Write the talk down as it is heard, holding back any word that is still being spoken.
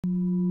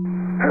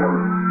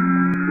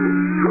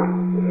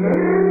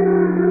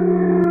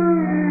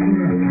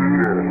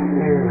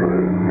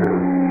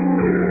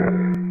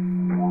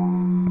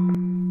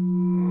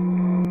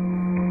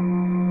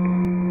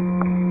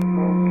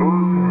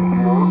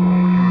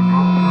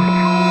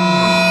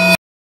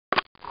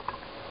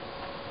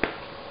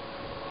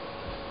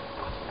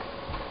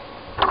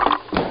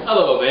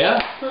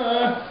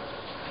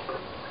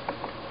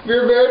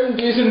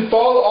diesen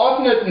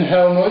vollordneten,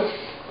 Helmut?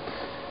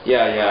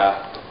 Ja, ja,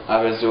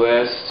 aber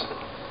zuerst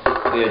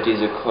wir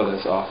diese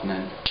Kulles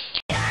öffnen.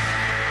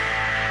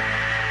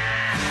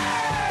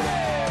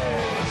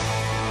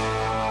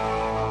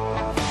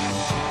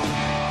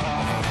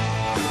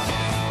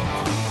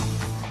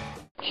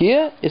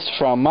 Hier ist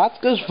Frau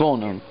Matzkes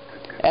Wohnung.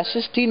 Es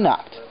ist die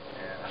Nacht.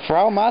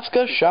 Frau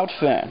Matzke schaut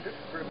fern.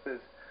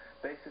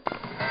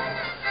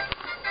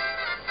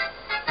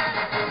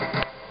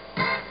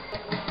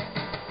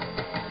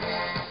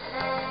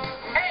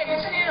 Hey,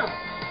 it's him!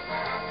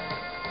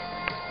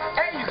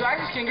 Hey, you guys,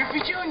 it's King Griffey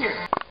Jr.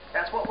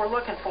 That's what we're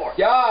looking for.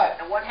 Ja,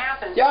 And what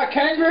happens... ja,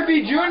 Ken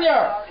Griffey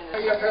Jr.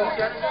 Hey, whoa. You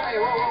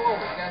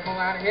guys want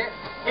out of here?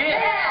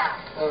 Yeah!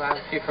 Well, I have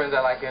a few friends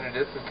I'd like to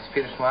introduce. This is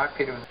Peter Schmuck.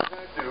 Peter was...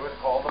 Do is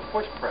called the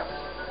push press.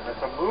 And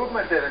it's a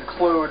movement that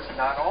includes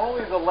not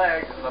only the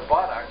legs and the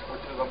buttocks, which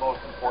are the most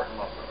important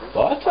muscle groups,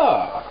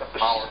 the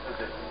power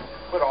position,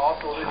 but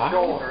also the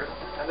shoulders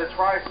and the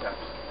triceps.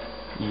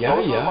 Ja,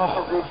 Those are the ja.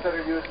 muscle groups that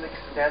are used in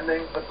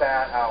extending the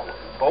bat outward.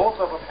 Both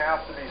of them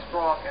have to be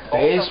strong, and both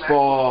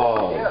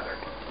Baseball. of them have to go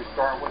together. We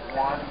start with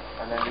one,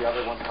 and then the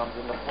other one comes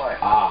into play.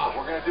 Ah.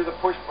 So we're going to do the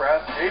push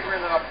press.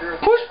 Adrian up here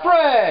is Push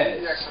press.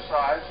 the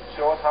exercise.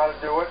 Show us how to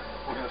do it.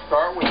 We're going to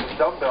start with the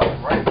dumbbell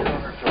right here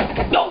on our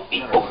shoulder. No!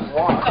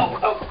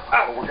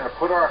 But we're going to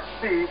put our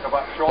feet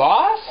about shoulder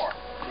Was? apart.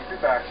 Keep your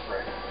back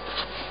straight.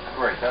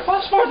 Great. That's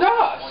Was war I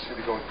das? want you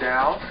to go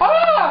down.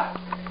 Ah!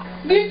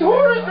 Die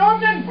Tore ist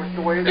offen! Push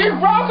the weight Ich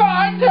down. brauche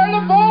ein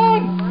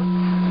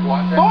Telefon!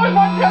 Watch Wo ist that.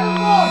 mein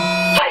Telefon?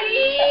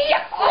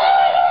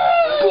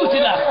 Gute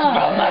Nacht,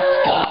 Frau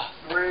Matzke.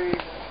 3,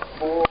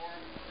 4,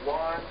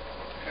 1,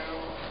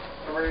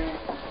 2, 3,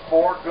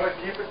 4. Good.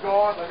 Keep it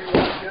going. Let me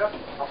watch you.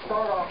 I'll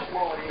start off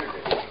slow and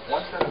easy.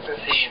 One set of 15.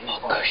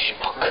 Schmuck.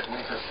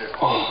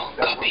 Oh,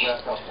 Goppi. Das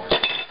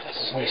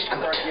ist nicht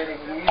Start gut. getting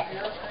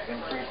easier.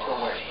 Increase the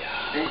weight.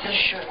 Be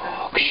consistent.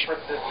 Be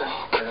persistent.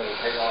 And it'll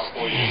pay off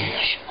for you.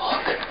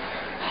 Schmuck. Good.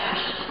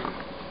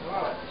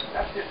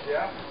 That's it,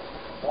 Jeff.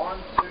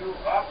 1, 2,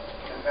 up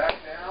and back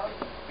down.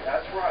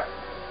 That's right.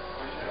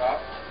 Push it up.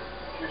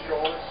 Your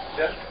shoulders.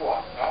 Then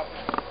squat. Up,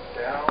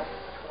 down,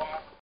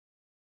 squat.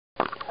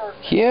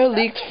 Hier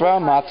liegt Frau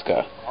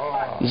Matzke.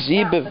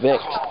 Sie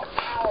bewegt. Power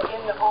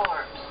in the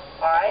arms,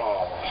 alright?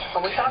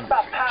 When we talk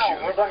about power,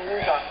 we're going to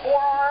use our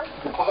forearm,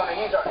 we're going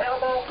to use our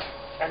elbow,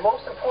 and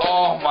most importantly...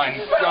 Oh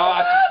mein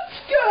Gott!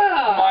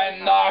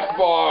 Mein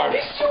Nachbar!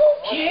 Bist du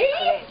okay?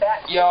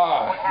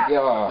 Ja,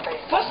 ja.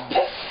 Was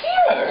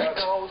passiert?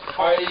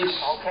 Ich,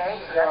 Okay,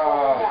 that's ja,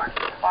 what we want.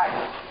 Alright,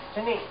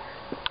 Janine.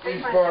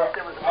 ich war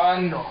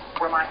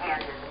Where my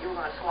hand is, and you were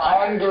going to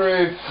swat.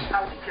 Angriff.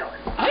 How would you kill it?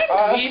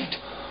 Angriff?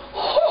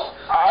 Oh,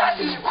 das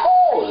ist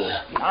cool.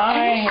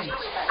 Nein!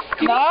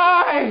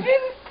 Nein!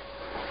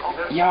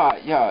 Ja,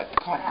 ja,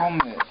 komm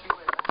mit.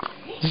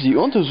 Sie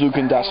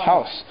untersuchen das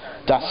Haus.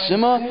 Das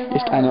Zimmer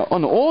ist eine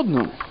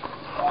Unordnung.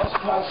 Was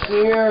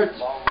passiert?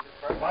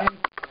 Mein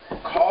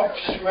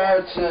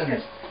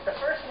Kopfschmerzen. The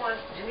first one,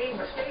 Janine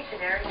was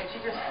stationary, and she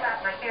just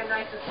slapped my hand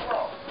nice and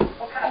slow.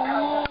 What kind of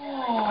power?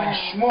 Ein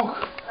Schmuck.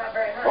 Not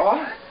very hurt.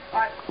 Was?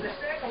 Alright, the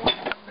second one,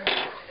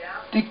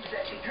 down, Die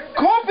that she drew back.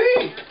 Koppi!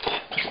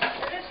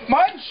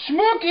 Mein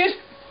Schmuck ist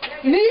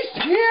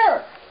nicht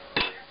hier!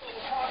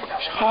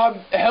 Ich habe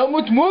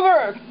Helmut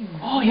Müller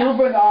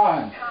gerufen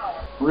an.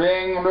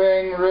 Ring,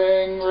 ring,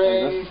 ring,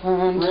 ring,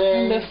 ring,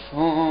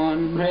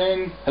 Telefon.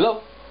 ring,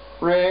 Hello?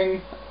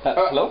 ring,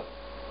 Hallo?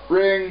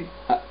 ring.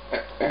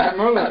 Herr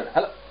Müller,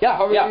 Hallo? Ja,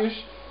 habe ja.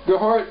 ich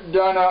gehört,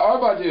 deine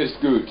Arbeit ist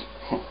gut.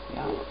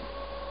 Ja.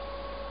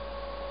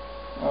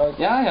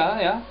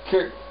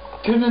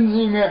 Können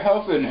Sie mir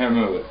helfen, Herr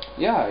Müller?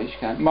 Ja, ich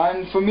kann.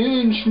 Mein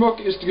Familienschmuck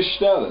ist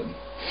gestohlen.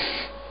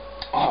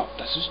 Oh,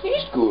 das ist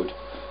nicht gut.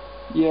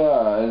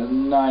 Ja,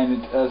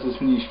 nein, es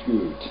ist nicht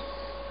gut.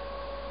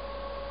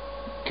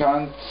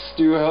 Kannst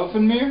du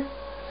helfen mir?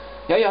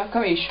 Ja,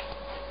 komm ich.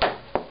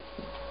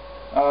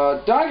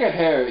 Danke,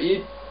 Herr.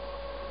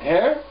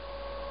 Herr?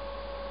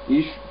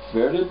 Ich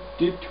werde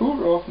die Tür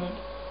öffnen.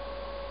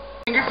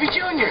 Griffey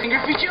Jr.,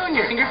 Griffey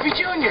Jr., Griffey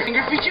Jr.,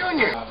 Griffey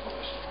Jr.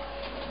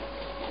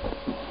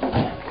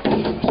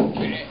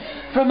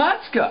 Frau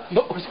Matzke!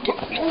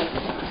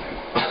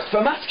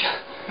 Frau Matzke!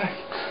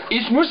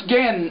 Ich muss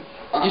gehen.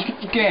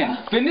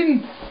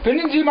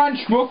 Finden Sie meinen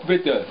Schmuck,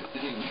 bitte.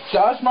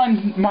 Da ist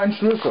mein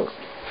Schlüssel.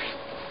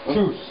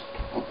 Tschüss.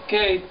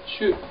 Okay,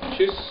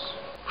 tschüss.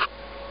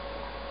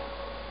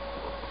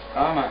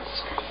 Ah,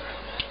 Matzke.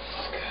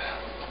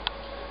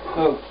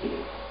 Okay.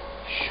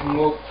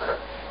 Schmuck.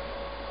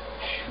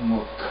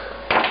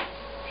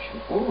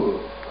 Oh,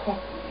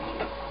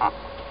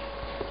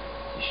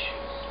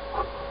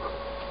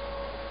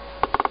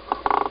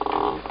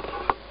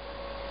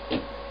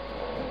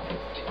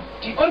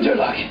 Die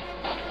Unterlage!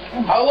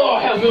 Hallo,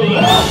 Herr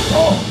Müller!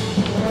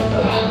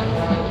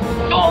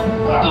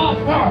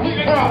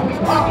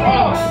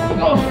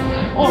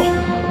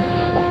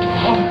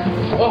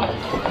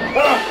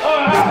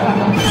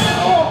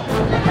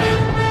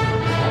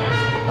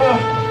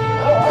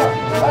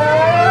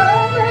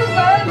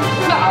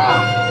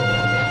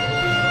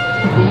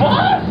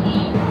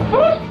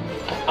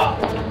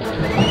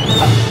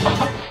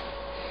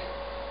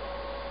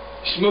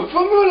 Schmuck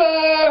von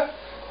Müller!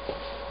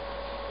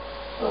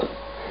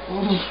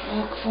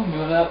 Schmuck von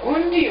Müller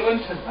und die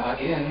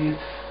Unterlagen.